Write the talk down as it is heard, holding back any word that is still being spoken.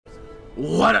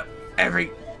What up,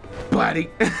 everybody?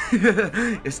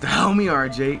 It's the homie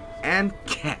RJ and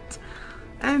Cat,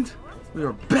 and we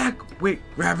are back with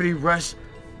Gravity Rush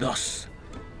 2.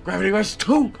 Gravity Rush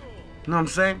 2. You know what I'm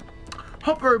saying?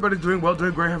 Hope everybody's doing well,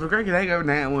 doing great, having a great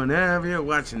day whenever you're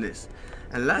watching this.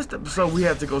 And last episode we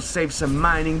had to go save some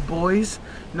mining boys.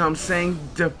 You know what I'm saying?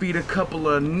 Defeat a couple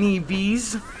of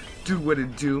Nevies. Do what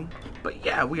it do. But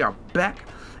yeah, we are back.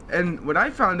 And what I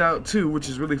found out too, which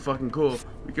is really fucking cool,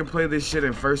 we can play this shit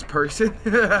in first person.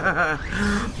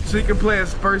 So you can play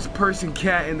as first person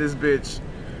Cat in this bitch.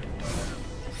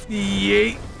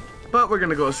 Yay. But we're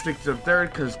gonna go stick to the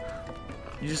third because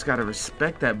you just gotta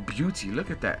respect that beauty.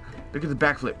 Look at that. Look at the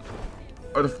backflip.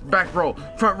 Or the back roll,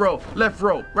 front roll, left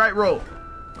roll, right roll.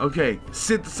 Okay,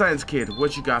 Sid the Science Kid,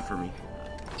 what you got for me?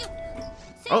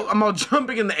 Oh, I'm all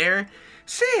jumping in the air.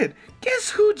 Sid, guess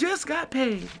who just got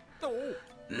paid?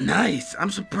 Nice. I'm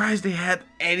surprised they had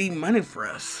any money for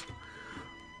us.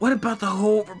 What about the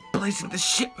whole replacing the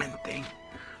shipment thing?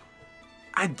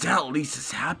 I doubt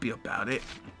Lisa's happy about it.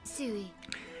 Sui.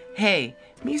 Hey,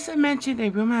 Misa mentioned a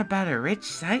rumor about a rich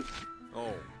site.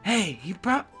 Oh. Hey, he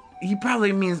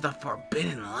probably means the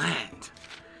Forbidden Land.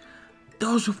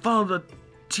 Those who follow the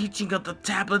teaching of the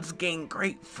tablets gain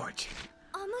great fortune.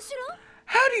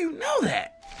 How do you know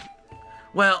that?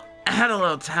 Well, I had a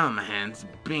little time on my hands,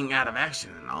 being out of action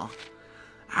and all.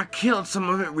 I killed some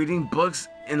of it reading books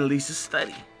in Lisa's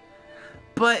study.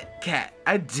 But, Cat,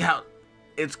 I doubt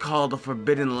it's called the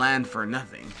Forbidden Land for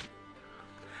nothing.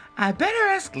 I better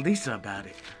ask Lisa about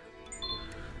it.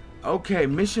 Okay,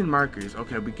 mission markers.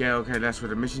 Okay, okay, that's where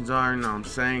the missions are. Know what I'm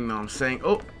saying?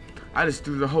 Oh, I just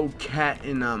threw the whole cat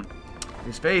in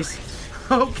his face.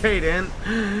 Okay then.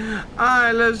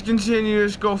 Alright, let's continue.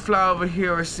 Let's go fly over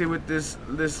here and see what this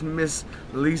Miss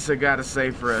Lisa gotta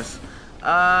say for us.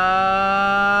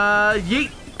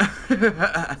 Yeet.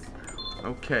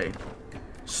 Okay.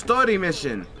 Story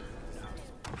mission.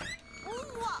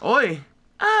 Oi.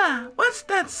 What's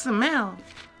that smell?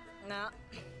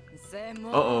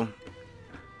 Uh-oh.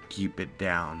 Keep it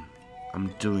down. I'm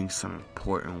doing some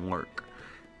important work.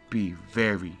 Be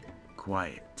very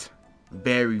quiet.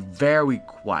 Very, very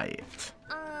quiet.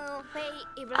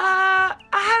 I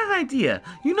had an idea.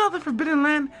 You know the Forbidden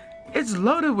Land? It's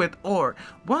loaded with ore.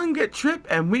 One good trip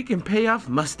and we can pay off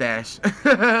Mustache.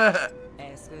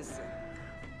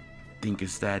 Think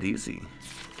it's that easy.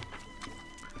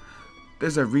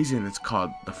 There's a reason it's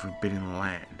called the Forbidden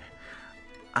Land.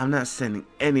 I'm not sending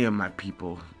any of my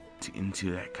people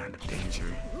into that kind of danger.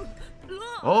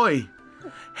 Oi!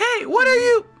 Hey, what are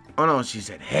you? Oh no, she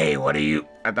said, hey, what are you?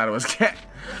 I thought it was Cat.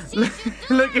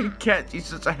 Look at Cat, she's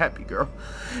such a happy girl.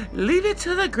 Leave it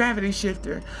to the gravity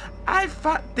shifter. I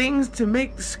fought things to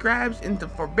make the scribes into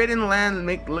Forbidden Land and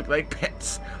make it look like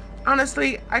pets.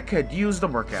 Honestly, I could use the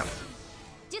workout.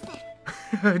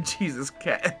 Jesus,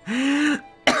 Cat.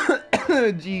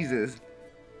 Jesus.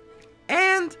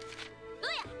 And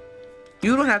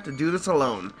you don't have to do this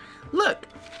alone. Look.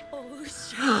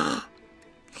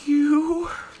 You.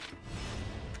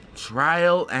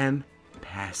 Trial and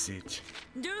passage.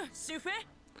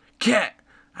 Cat,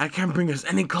 I can't bring us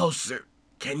any closer.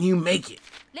 Can you make it?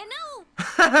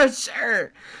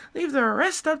 Sure. Leave the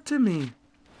rest up to me.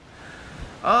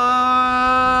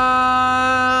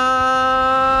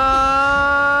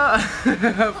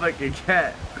 Fucking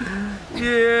Cat.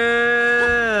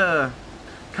 Yeah.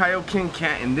 Kaioken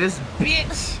Cat in this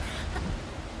bitch.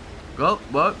 Go,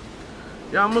 what?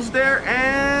 You're almost there,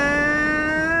 and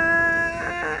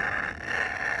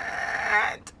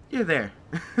you're there.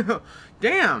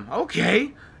 Damn,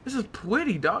 okay. This is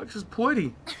pretty, dog. This is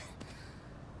pretty.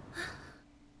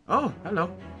 Oh,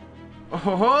 hello.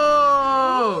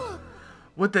 Oh,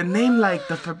 with a name like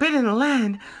the Forbidden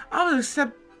Land, I was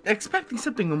expecting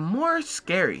something more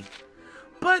scary.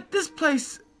 But this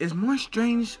place is more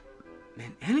strange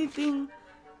than anything.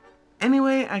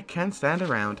 Anyway, I can't stand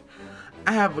around.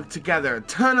 I have put together a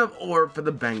ton of ore for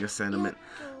the Banga sentiment.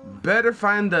 Better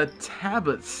find the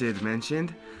tablet Sid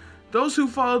mentioned. Those who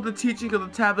follow the teaching of the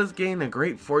tablets gain a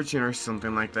great fortune or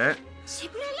something like that.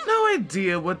 No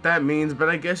idea what that means, but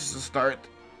I guess it's a start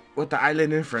with the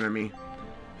island in front of me.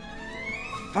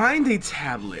 Find a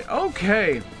tablet.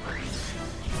 Okay.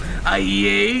 A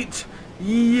yeet.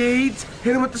 Yeet.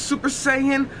 Hit him with the Super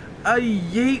Saiyan. A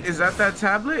yeet. Is that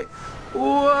tablet?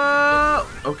 Whoa.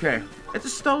 Okay. It's a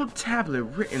stone tablet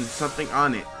written something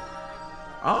on it.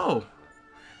 Oh.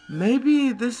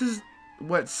 Maybe this is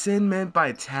what Sin meant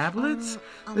by tablets?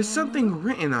 There's something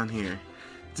written on here.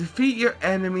 Defeat your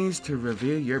enemies to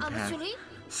reveal your path.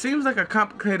 Seems like a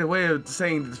complicated way of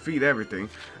saying defeat everything.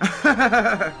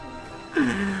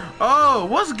 Oh,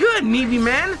 what's good, needy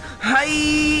man?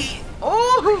 Hi.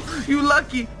 Oh, you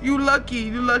lucky. You lucky.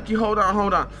 You lucky. Hold on.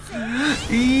 Hold on.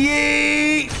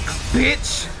 Yay,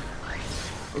 bitch.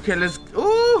 Okay, let's.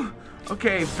 Ooh.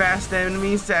 Okay, fast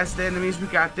enemies, fast enemies. We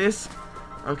got this.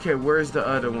 Okay, where's the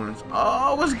other ones?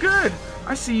 Oh, what's good?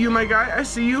 I see you, my guy. I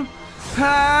see you.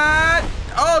 Ha!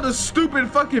 Oh, the stupid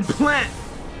fucking plant.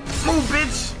 Move,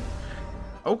 bitch.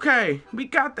 Okay, we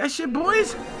got that shit,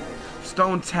 boys.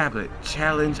 Stone tablet.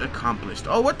 Challenge accomplished.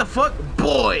 Oh, what the fuck?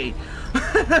 Boy.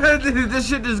 This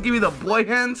shit just give me the boy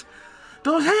hands.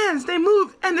 Those hands, they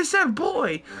move and they said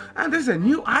boy. And there's a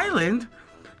new island.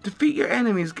 Defeat your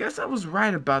enemies. Guess I was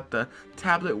right about the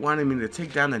tablet wanting me to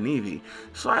take down the Navy.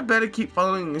 So I better keep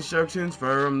following instructions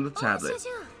from the tablet.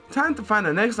 Time to find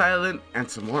the next island and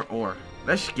some more ore.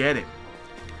 Let's get it.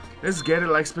 Let's get it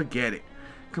like spaghetti.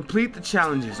 Complete the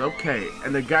challenges. Okay.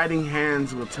 And the guiding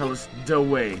hands will tell us the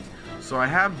way. So I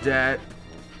have that.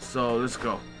 So let's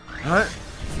go. Huh?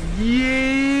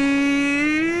 Yeet.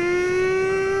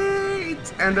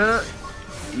 And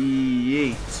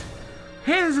yeet.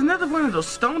 Hey, there's another one of those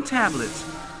stone tablets.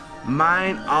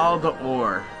 Mine all the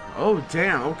ore. Oh,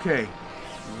 damn. Okay.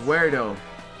 Where, though?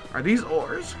 Are these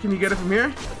ores? Can you get it from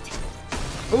here?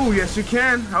 Oh, yes, you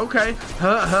can. Okay.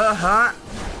 Ha, ha, ha.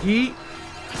 Heat.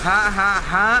 Ha, ha,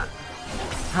 ha.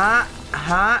 Ha,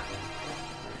 ha.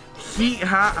 Heat,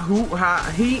 ha, hoo,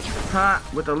 ha, heat, ha.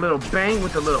 With a little bang,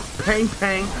 with a little pang,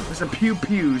 pang. With some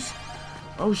pew-pews.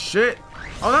 Oh, shit.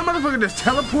 Oh, that motherfucker just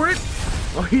teleported?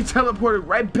 Oh, he teleported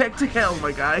right back to hell,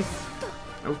 my guy.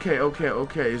 Okay, okay,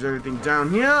 okay. Is there anything down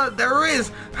here? There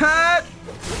is. Ha!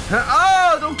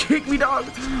 Oh, don't kick me, dog.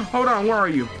 Hold on, where are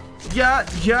you? Yeah.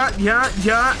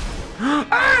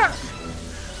 Ah!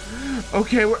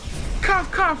 Okay,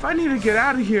 cough, cough. I need to get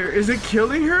out of here. Is it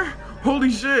killing her?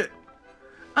 Holy shit.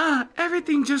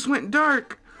 Everything just went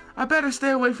dark. I better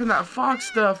stay away from that fog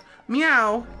stuff.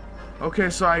 Meow. Okay,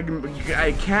 so I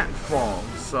can't fall.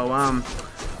 So,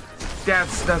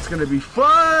 that's gonna be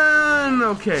fun.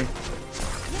 Okay.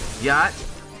 Yacht,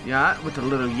 with a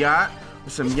little yacht,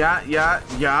 with some yacht.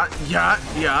 Ah!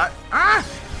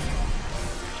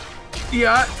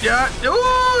 Yacht.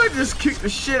 Oh, I just kicked the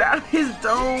shit out of his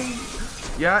dome.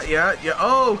 Yeah.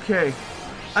 Oh, okay.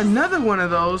 Another one of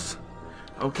those.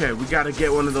 Okay, we gotta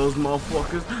get one of those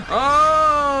motherfuckers.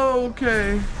 Oh,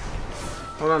 okay.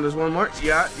 Hold on, there's one more.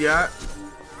 Yeah.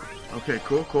 Okay,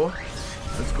 cool.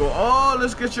 Let's go. Oh,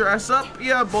 let's get your ass up.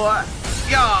 Yeah, boy.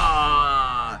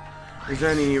 Yeah. Is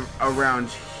there any around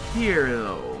here,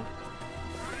 though?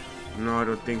 No, I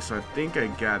don't think so. I think I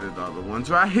gathered all the ones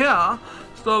right here.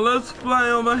 So let's fly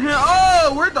over here.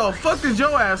 Oh, where the fuck did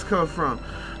your ass come from?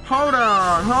 Hold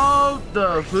on. Hold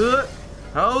the foot.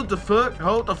 Hold the foot.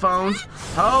 Hold the phones.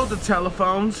 Hold the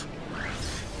telephones.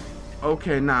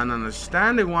 Okay, no.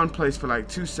 Stand in one place for like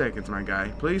 2 seconds, my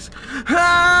guy. Please.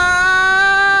 Ah!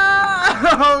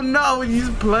 Oh, no. He's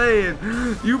playing.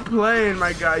 You playing,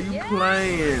 my guy. You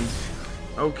playing.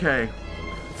 Okay.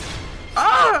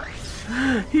 Ah!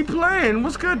 He playing.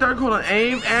 What's good, Dark? Hold on.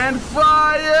 Aim and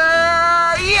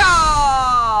fire.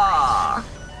 Yeah!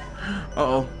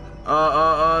 Uh-oh.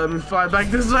 Let me fly back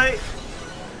this way.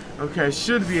 Okay,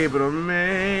 should be able to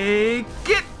make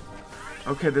it.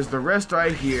 Okay, there's the rest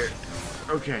right here.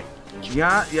 Okay.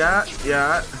 Yeah.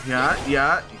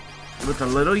 With a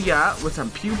little yacht, with some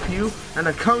pew-pew, and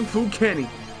a Kung Fu Kenny.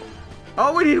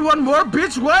 Oh, we need one more,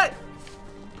 bitch. What?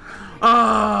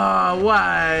 Oh,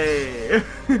 why?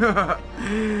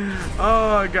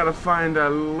 Oh, I gotta find at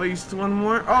least one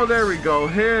more. Oh, there we go.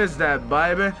 Here's that,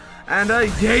 baby. And a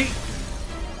yeet.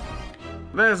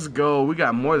 Let's go. We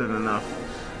got more than enough.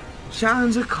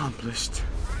 Challenge accomplished.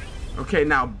 Okay,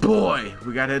 now, boy,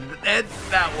 we gotta head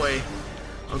that way.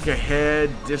 Okay, head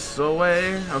this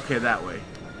way. Okay, that way.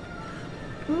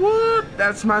 Whoop,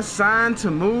 that's my sign to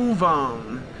move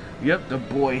on. Yep, the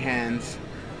boy hands.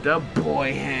 The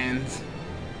boy hands.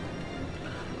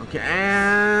 Okay,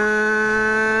 and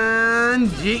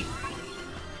yeet.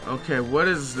 Okay, what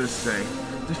does this say?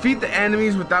 Defeat the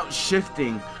enemies without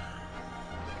shifting.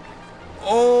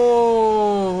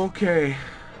 Oh, okay.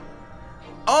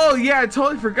 Oh, yeah, I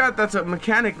totally forgot that's a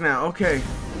mechanic now. Okay.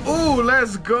 Ooh,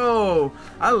 let's go.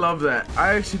 I love that.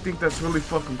 I actually think that's really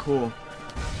fucking cool.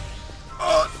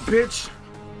 Oh, bitch.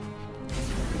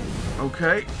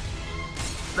 Okay.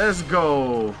 Let's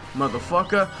go,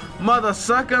 motherfucker. Mother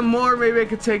sucker. More maybe I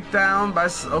could take down by...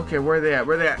 Okay, where are they at?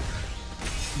 Where are they at?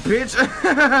 Bitch.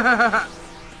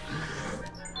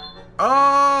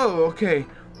 Oh, okay.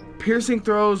 Piercing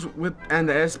throws with and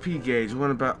the SP gauge. What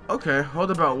about? Okay,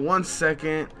 hold about 1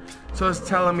 second. So it's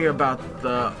telling me about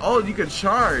the. Oh, you can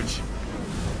charge.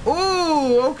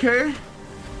 Ooh, okay.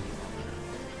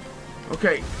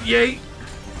 Okay, yay.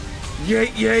 Yay,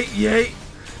 yay, yay.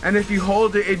 And if you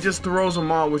hold it, it just throws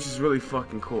them all, which is really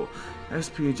fucking cool.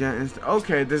 SP Gen.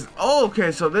 Okay, this. Oh,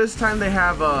 okay. So this time they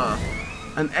have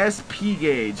an SP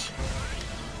gauge.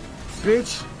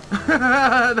 Bitch.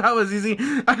 That was easy.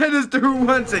 I just threw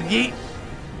once and yeet.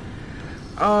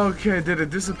 Okay, did it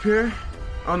disappear?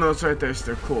 Oh no, it's right there. It's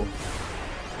still cool.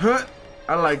 Huh.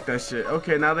 I like that shit.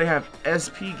 Okay, now they have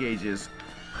SP gauges.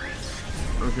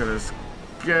 Okay, let's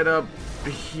get up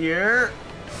here.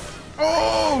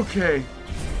 Okay.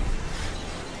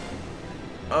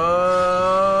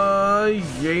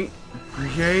 Yay.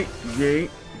 Yay. Yay.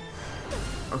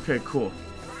 Okay, cool.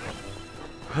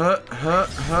 Huh.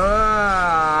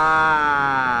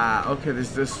 Okay,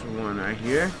 there's this one right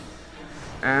here.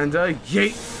 And,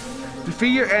 yay.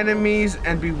 Defeat your enemies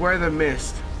and beware the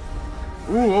mist.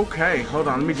 Ooh, okay. Hold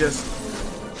on, let me just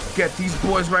get these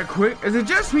boys right quick. Is it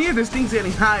just me or this thing's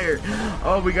getting higher?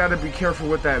 Oh, we gotta be careful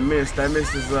with that mist. That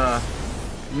mist is,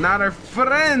 not our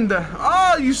friend.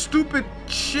 Oh, you stupid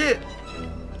shit.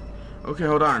 Okay,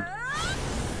 hold on.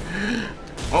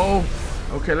 Oh,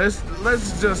 okay, let's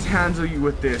just handle you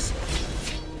with this.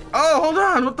 Oh, hold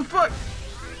on, what the fuck?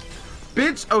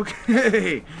 Bitch,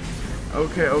 okay.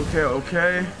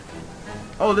 Okay.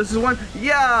 Oh, this is one.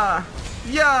 Yeah.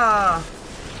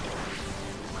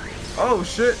 Oh,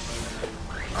 shit.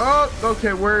 Oh,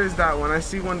 okay, where is that one? I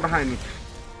see one behind me.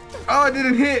 Oh, it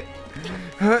didn't hit.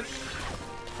 Huh?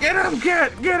 Get up,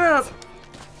 get up.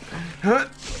 Huh?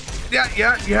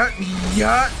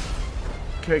 Yeah.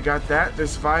 Okay, got that.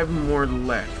 There's 5 more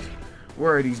left.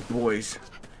 Where are these boys?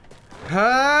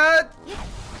 Huh?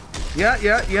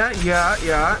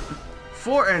 Yeah.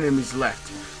 4 enemies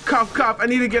left. Cop, I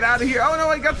need to get out of here. Oh no,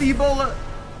 I got the Ebola.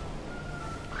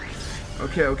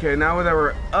 Okay, now that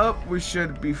we're up, we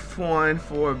should be fine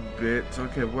for a bit.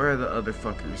 Okay, where are the other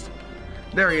fuckers?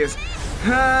 There he is.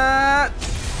 Ha!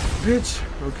 Bitch,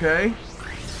 okay.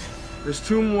 There's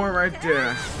 2 more right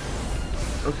there.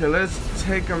 Okay, let's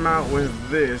take them out with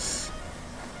this.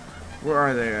 Where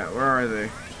are they at?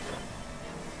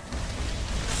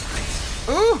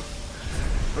 Ooh!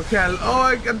 Okay, I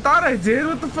thought I did.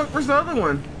 What the fuck was the other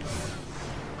one?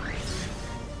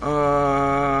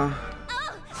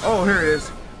 Oh, here it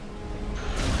is.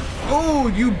 Oh,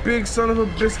 you big son of a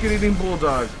biscuit-eating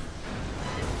bulldog.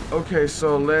 Okay,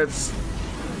 so let's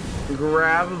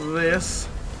grab this.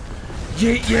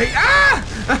 Yay! Ah!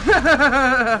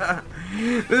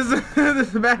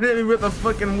 This man hit me with a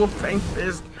fucking wolf fang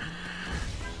fist.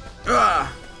 Yeah!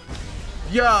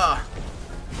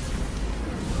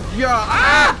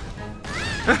 Ah!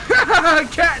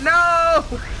 Cat, no!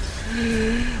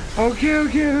 Okay,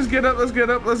 let's get up.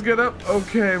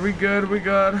 Okay, we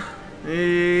good.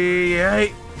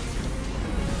 Yay.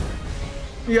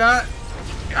 Yeah.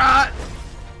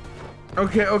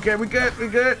 Okay, we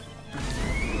good.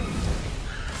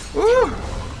 Ooh.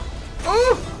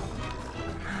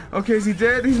 Okay, is he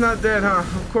dead? He's not dead, huh?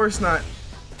 Of course not.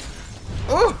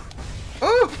 Ooh.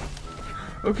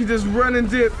 Okay, just run and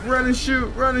dip, run and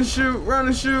shoot.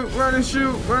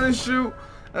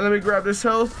 And let me grab this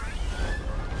health.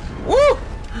 Woo!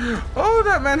 Oh,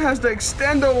 that man has the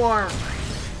extendo arm.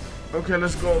 Okay,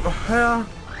 let's go over here.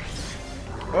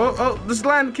 Oh, this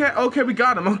land can't. Okay, we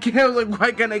got him. Okay, like,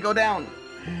 why can't they go down?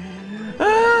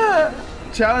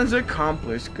 Challenge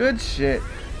accomplished. Good shit.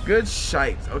 Good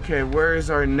shite. Okay, where is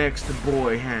our next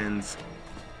boy, hands?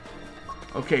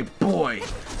 Okay, boy.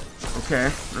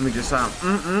 Okay, let me just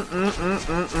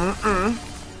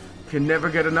Can never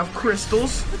get enough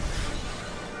crystals.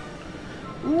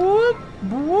 Whoop.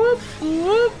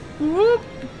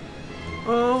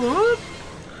 Oh, whoop.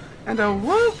 And a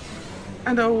whoop.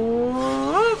 And a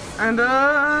whoop. And a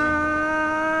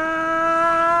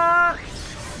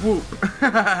whoop.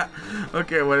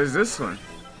 Okay, what is this one?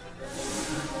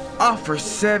 Offer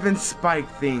 7 spike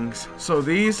things. So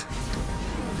these.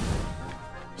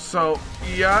 So,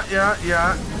 yeah.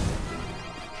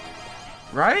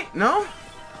 Right? No?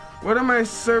 What am I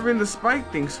serving the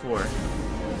spike things for?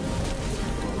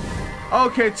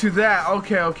 Okay, to that.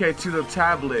 Okay, to the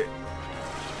tablet.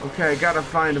 Okay, I gotta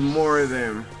find more of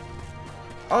them.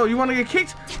 Oh, you wanna get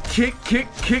kicked? Kick.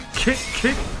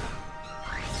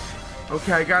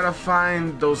 Okay, I gotta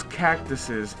find those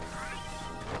cactuses.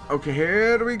 Okay,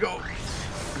 here we go.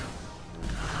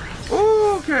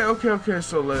 Okay,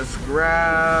 so let's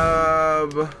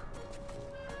grab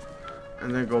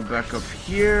and then go back up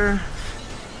here.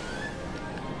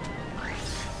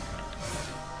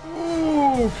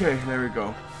 Okay, there we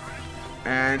go.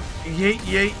 And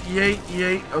yay.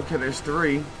 Okay, there's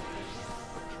 3.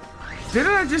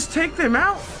 Didn't I just take them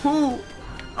out? Who?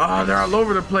 Oh, they're all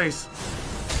over the place.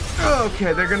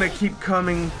 Okay, they're gonna keep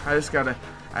coming. I just gotta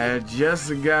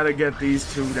get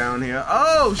these two down here.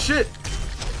 Oh, shit.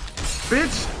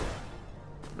 Bitch.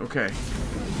 Okay.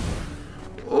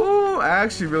 Ooh, I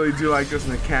actually really do like this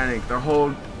mechanic. The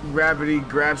whole gravity,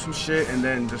 grab some shit and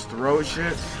then just throw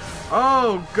shit.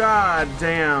 Oh, god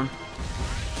damn.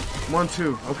 1,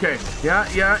 2. Okay. Yeah.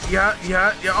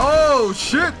 Oh,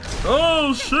 shit.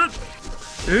 Oh, shit.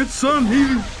 It's a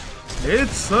Navy.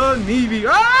 It's a Navy.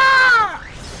 Ah!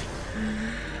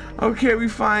 Okay, we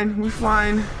fine.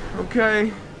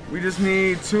 Okay. We just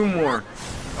need 2 more.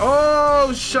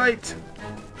 Oh, shite.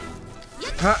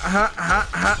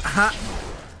 Ha.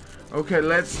 Okay,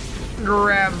 let's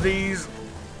grab these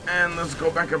and let's go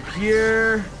back up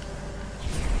here.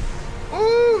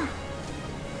 Ooh.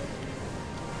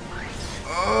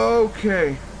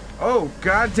 Okay. Oh,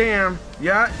 goddamn.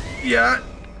 Yeah.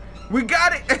 We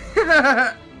got it.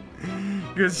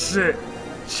 Good shit.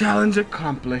 Challenge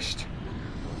accomplished.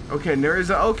 Okay, there is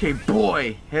a okay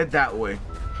boy. Head that way.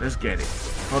 Let's get it.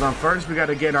 Hold on. First, we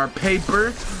gotta get our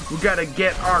paper. We gotta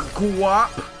get our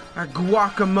guap, our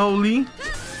guacamole,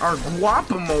 our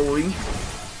guapamole.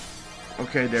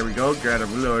 Okay, there we go. Grab a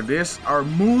little of this. Our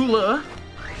moolah.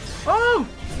 Oh.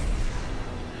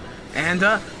 And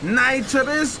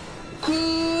nitrous cool.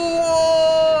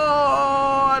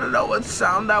 I don't know what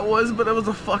sound that was, but it was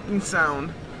a fucking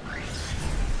sound.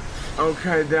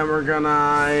 Okay, then we're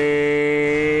gonna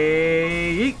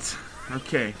eat.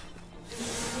 Okay.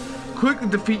 Quickly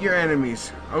defeat your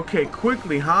enemies. Okay,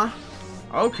 quickly, huh?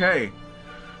 Okay.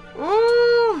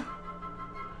 Ooh.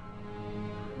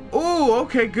 Ooh,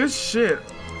 okay, good shit.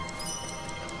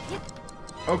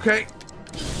 Okay.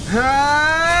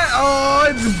 Oh,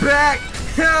 it's back!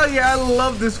 Hell yeah, I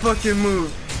love this fucking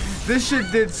move. This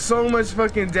shit did so much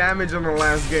fucking damage on the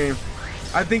last game.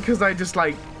 I think because I just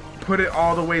like put it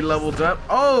all the way leveled up.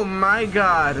 Oh my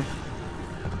god.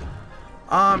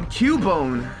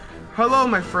 Cubone. Hello,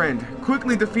 my friend.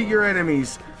 Quickly defeat your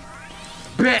enemies.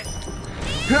 Bet.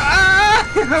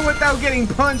 Without getting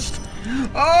punched.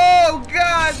 Oh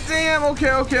god damn. Okay.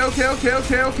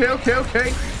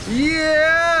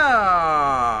 Yeah.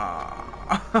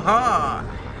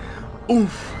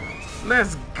 Oof.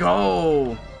 Let's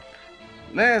go.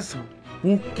 Let's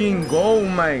fucking go,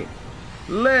 mate.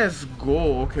 Let's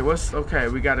go. Okay, okay?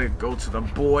 We gotta go to the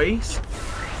boys.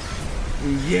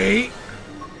 Yay.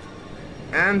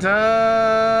 And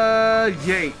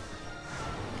yay.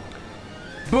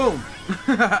 Boom.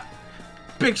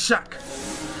 Big shock.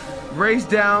 Race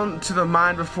down to the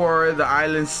mine before the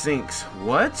island sinks.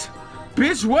 What?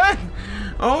 Bitch, what?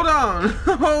 Hold on.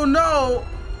 Oh no.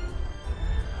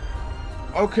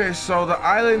 Okay, so the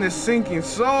island is sinking.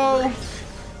 So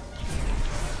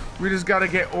we just gotta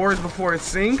get ores before it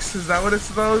sinks. Is that what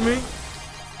it's telling me?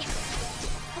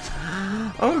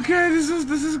 Okay, this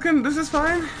is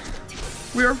fine.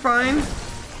 We are fine.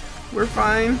 We're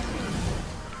fine.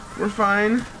 We're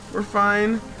fine. We're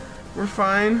fine. We're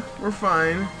fine. We're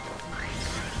fine.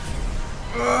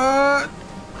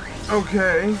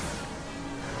 Okay.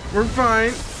 We're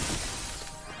fine.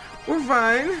 We're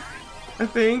fine. I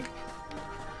think.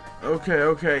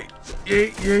 Okay.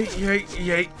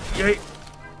 Yay.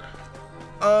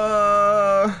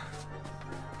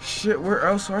 Shit, where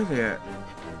else are they at?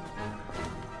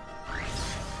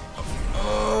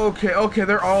 Okay,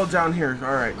 they're all down here.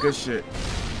 Alright, good shit.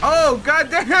 Oh,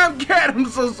 goddamn, cat, I'm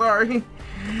so sorry.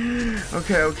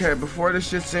 Okay, before this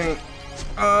shit sink.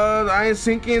 The iron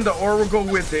sinking, the ore will go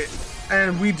with it.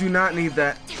 And we do not need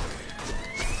that.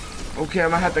 Okay,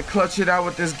 I'm gonna have to clutch it out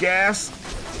with this gas.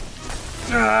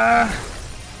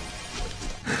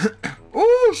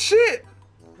 Oh, shit.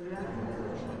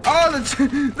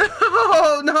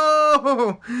 Oh,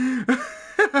 no.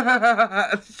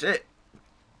 Shit.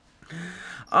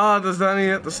 Oh, does that mean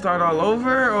you have to start all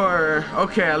over, or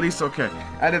okay? At least okay.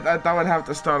 I thought I'd have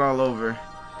to start all over,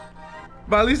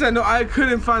 but at least I know I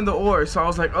couldn't find the ore, so I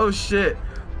was like, oh shit,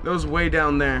 it was way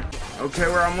down there. Okay,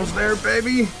 we're almost there,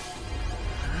 baby.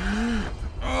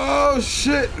 Oh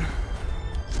shit.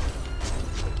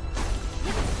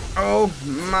 Oh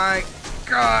my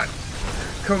god.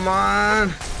 Come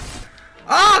on.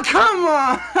 Oh, come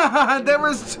on! There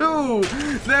was 2.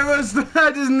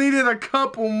 I just needed a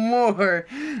couple more.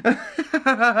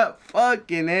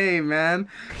 Fucking A, man.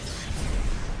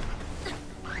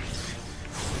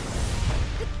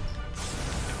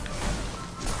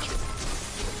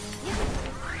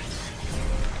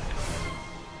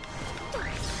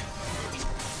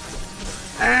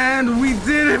 And we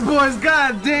did it, boys.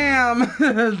 God damn.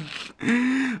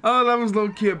 Oh, that was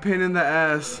low-key a pain in the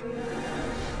ass.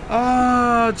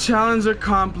 Challenge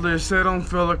accomplished. I don't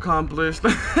feel accomplished.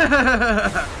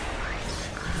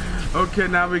 Okay,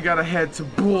 now we gotta head to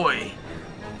boy.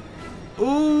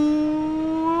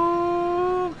 Ooh.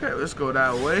 Okay, let's go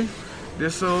that way.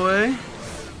 This way.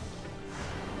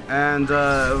 And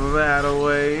that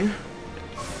way.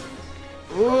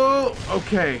 Ooh,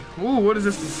 okay. Ooh, what does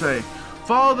this say?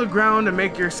 Follow the ground and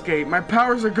make your escape. My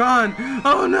powers are gone.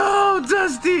 Oh no,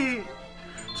 Dusty!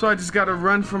 So I just gotta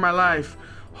run for my life.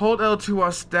 Hold L2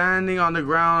 while standing on the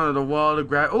ground or the wall to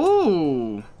grab.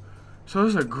 Ooh! So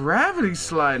there's a gravity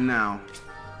slide now.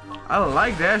 I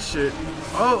like that shit.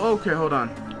 Oh, okay, hold on.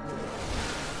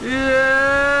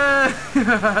 Yeah!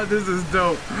 This is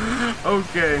dope.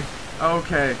 Okay,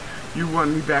 okay. You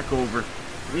want me back over.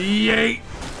 Yay!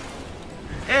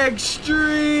 Extreme!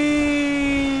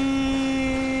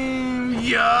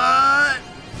 Yeah!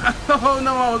 Oh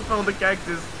no, I was on the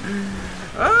cactus.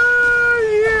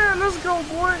 Oh yeah, let's go,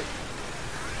 boy.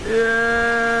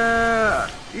 Yeah!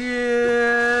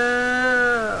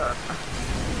 Yeah!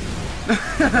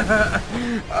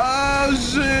 Oh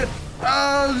shit!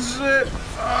 Oh shit!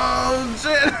 Oh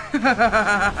shit!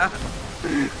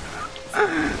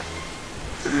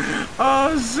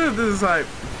 Oh shit, this is hype.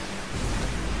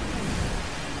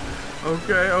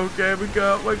 Okay, okay, we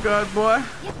good, boy.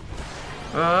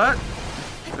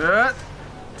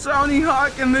 Tony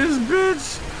Hawk in this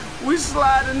bitch. We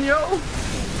sliding, yo.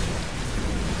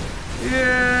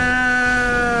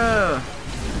 Yeah.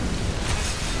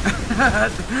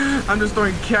 I'm just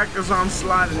throwing cactus on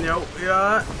sliding, yo.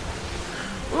 Yeah.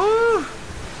 Ooh.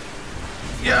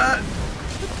 Yeah.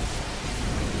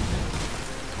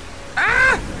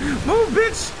 Ah! Move,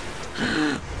 bitch.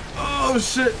 Oh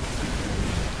shit.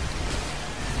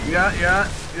 Yeah.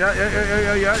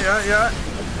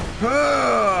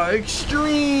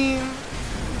 Extreme.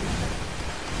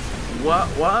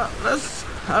 What? Let's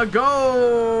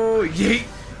go. Yeet.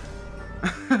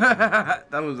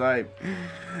 That was hype.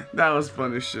 That was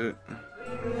fun as shit.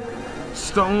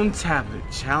 Stone tablet.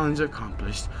 Challenge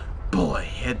accomplished. Boy,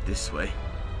 head this way.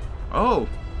 Oh.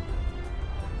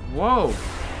 Whoa.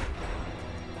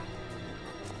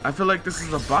 I feel like this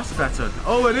is a boss battle.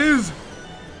 Oh, it is.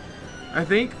 I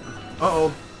think.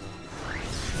 Uh-oh.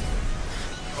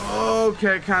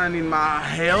 Okay, kind of need my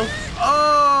health.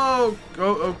 Oh,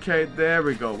 okay, there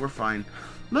we go. We're fine.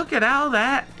 Look at all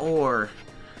that ore.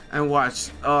 And watch,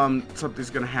 something's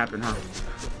gonna happen, huh?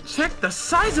 Check the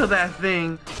size of that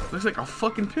thing. Looks like a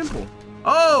fucking pimple.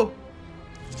 Oh!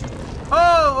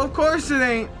 Oh, of course it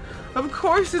ain't. Of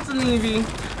course it's an Eevee.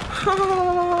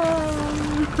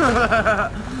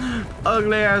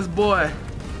 Ugly ass boy.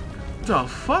 The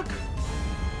fuck?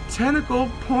 Tentacle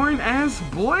porn ass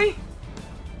boy?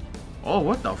 Oh,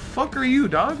 what the fuck are you,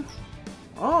 dog?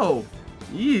 Oh,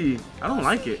 yee, I don't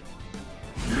like it.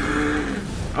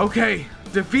 Okay,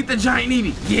 defeat the giant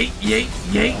Eevee.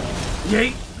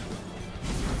 Yay.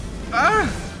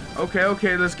 Ah!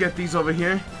 Okay, let's get these over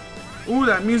here. Ooh,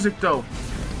 that music though.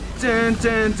 Dun.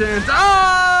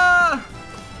 Ah!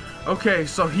 Okay,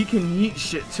 so he can yeet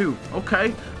shit too.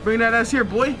 Okay, bring that ass here,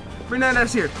 boy. Bring that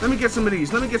ass here. Let me get some of these.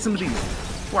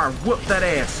 Before I whoop that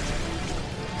ass.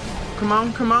 Come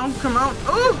on.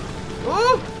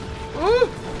 Ooh.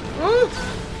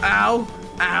 Ow,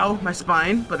 my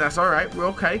spine, but that's alright, we're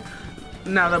okay.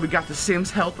 Now that we got the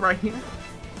Sims health right here.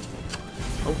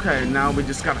 Okay, now we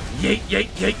just gotta yeet.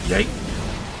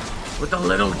 With the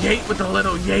little yeet.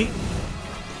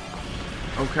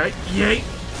 Okay, yeet.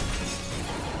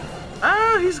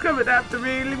 Ah, he's coming after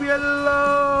me, leave me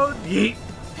alone. Yeet.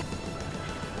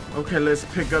 Okay, let's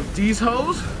pick up these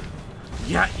hoes.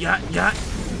 Yeah.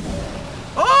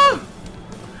 Oh!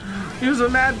 He's a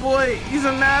mad boy.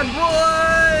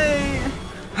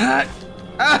 Hot.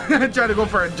 Try to go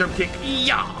for a jump kick.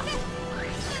 Yeah.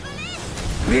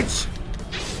 Bitch.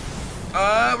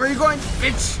 Where you going,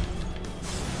 bitch?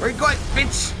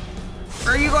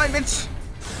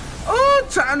 Oh,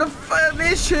 time to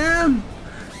finish him.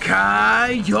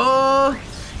 Kaioken.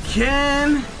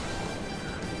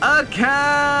 A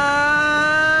cat.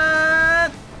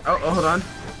 Oh, hold on.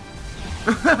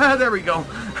 There we go.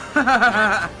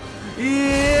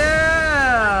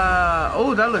 Yeah.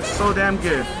 Oh, that looks so damn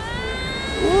good.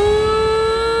 Ooh.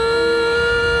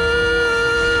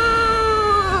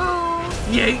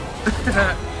 Yay.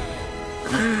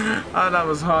 Oh, that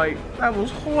was hype.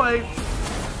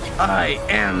 I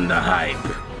am the hype.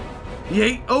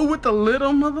 Yay. Oh, with the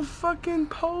little motherfucking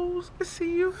pose. I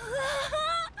see you.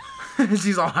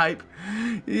 She's all hype.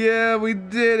 Yeah, we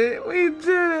did it.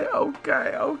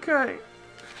 Okay.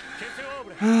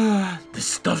 The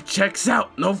stuff checks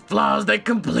out. No flaws. They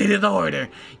completed the order.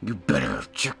 You better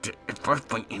have checked it if I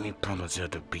find any problems here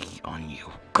to be on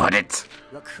you. Got it?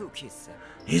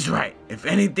 He's right. If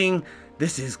anything,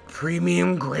 this is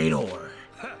premium grade ore.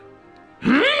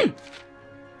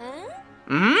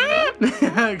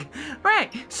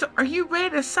 Right. So, are you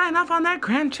ready to sign off on that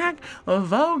contract,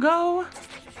 Vogo?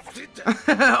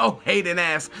 Oh, hating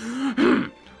ass.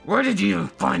 Where did you even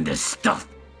find this stuff?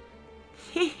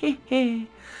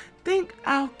 Think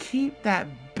I'll keep that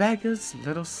beggar's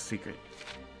little secret.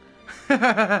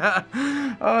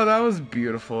 Oh, that was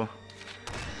beautiful.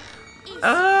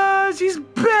 She's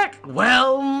back.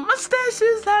 Well, mustache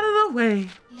is out of the way.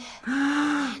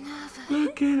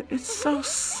 Look at it.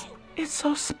 It's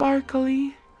so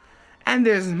sparkly. And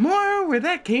there's more where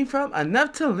that came from,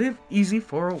 enough to live easy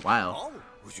for a while.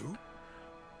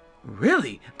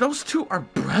 Really? Those two are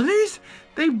brothers?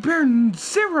 They bear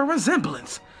zero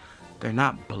resemblance. They're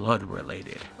not blood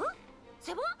related.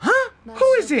 Huh?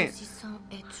 Who is it?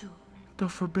 The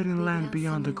forbidden land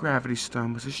beyond the gravity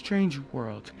stone was a strange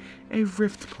world, a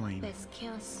rift plane.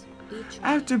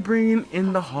 After bringing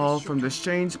in the haul from the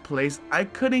strange place, I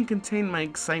couldn't contain my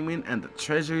excitement and the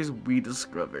treasures we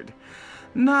discovered,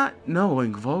 not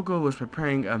knowing Vogo was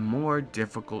preparing a more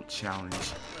difficult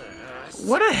challenge.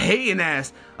 What a hating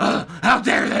ass! How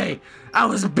dare they! I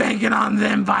was banking on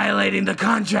them violating the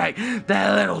contract,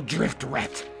 that little drift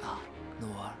rat.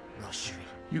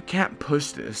 You can't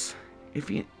push this. If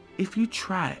you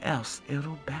try, else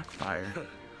it'll backfire.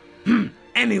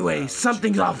 Anyway,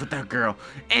 something's off with that girl.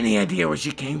 Any idea where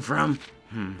she came from?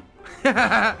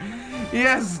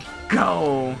 Yes,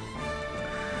 go!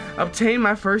 Obtain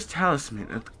my first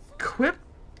talisman. Equip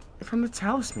from the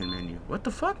talisman menu. What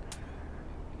the fuck?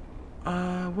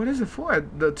 What is it for?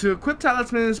 To equip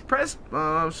talismans, press...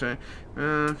 Oh, sorry.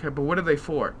 Okay, but what are they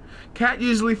for? Cat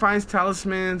usually finds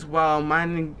talismans while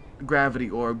mining gravity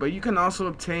ore, but you can also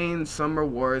obtain some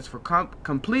rewards for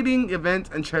completing events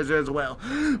and treasure as well.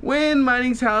 When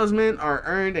mining talisman are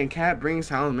earned and Cat brings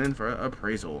talisman for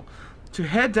appraisal. To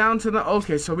head down to the...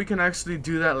 Okay, so we can actually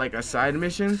do that like a side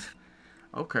missions.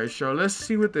 Okay, sure. Let's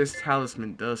see what this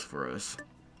talisman does for us.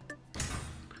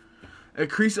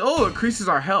 Increases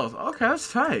our health. Okay,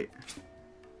 that's tight.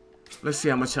 Let's see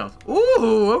how much health.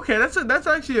 Ooh, okay, that's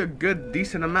actually a good,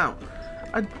 decent amount.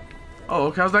 Oh,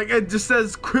 okay, I was like, it just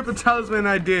says equip a talisman,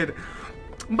 I did.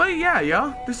 But yeah,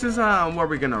 y'all, this is where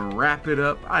we're gonna wrap it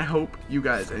up. I hope you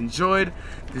guys enjoyed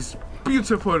this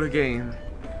beautiful game.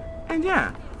 And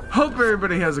yeah, hope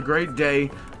everybody has a great day,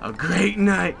 a great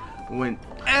night,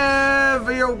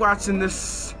 whenever you're watching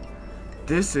this.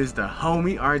 This is the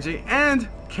homie RJ and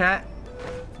Cat.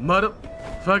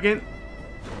 Motherfucking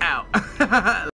out.